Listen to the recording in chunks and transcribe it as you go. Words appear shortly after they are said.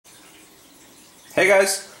Hey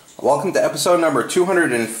guys, welcome to episode number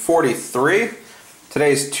 243.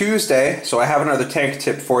 Today's Tuesday, so I have another tank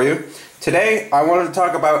tip for you. Today I wanted to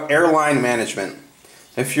talk about airline management.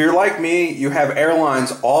 If you're like me, you have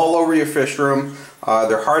airlines all over your fish room.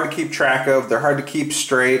 They're hard to keep track of, they're hard to keep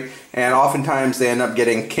straight, and oftentimes they end up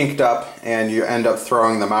getting kinked up and you end up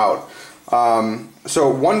throwing them out. So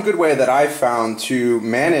one good way that I've found to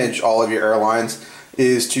manage all of your airlines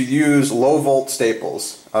is to use low volt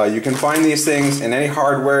staples. You can find these things in any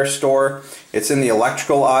hardware store. It's in the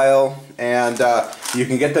electrical aisle, and you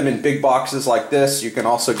can get them in big boxes like this. You can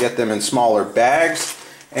also get them in smaller bags,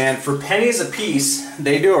 and for pennies a piece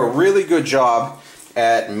they do a really good job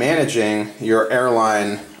at managing your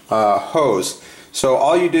airline hose. So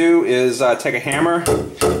all you do is take a hammer,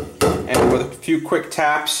 and with a few quick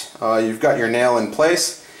taps you've got your nail in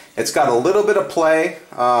place. It's got a little bit of play,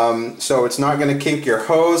 so it's not going to kink your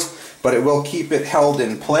hose, but it will keep it held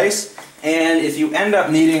in place. And if you end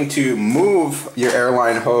up needing to move your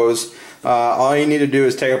airline hose, all you need to do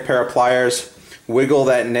is take a pair of pliers, wiggle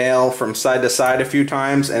that nail from side to side a few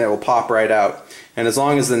times, and it will pop right out. And as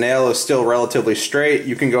long as the nail is still relatively straight,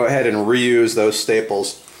 you can go ahead and reuse those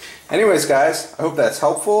staples. Anyways guys, I hope that's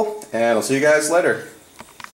helpful, and I'll see you guys later.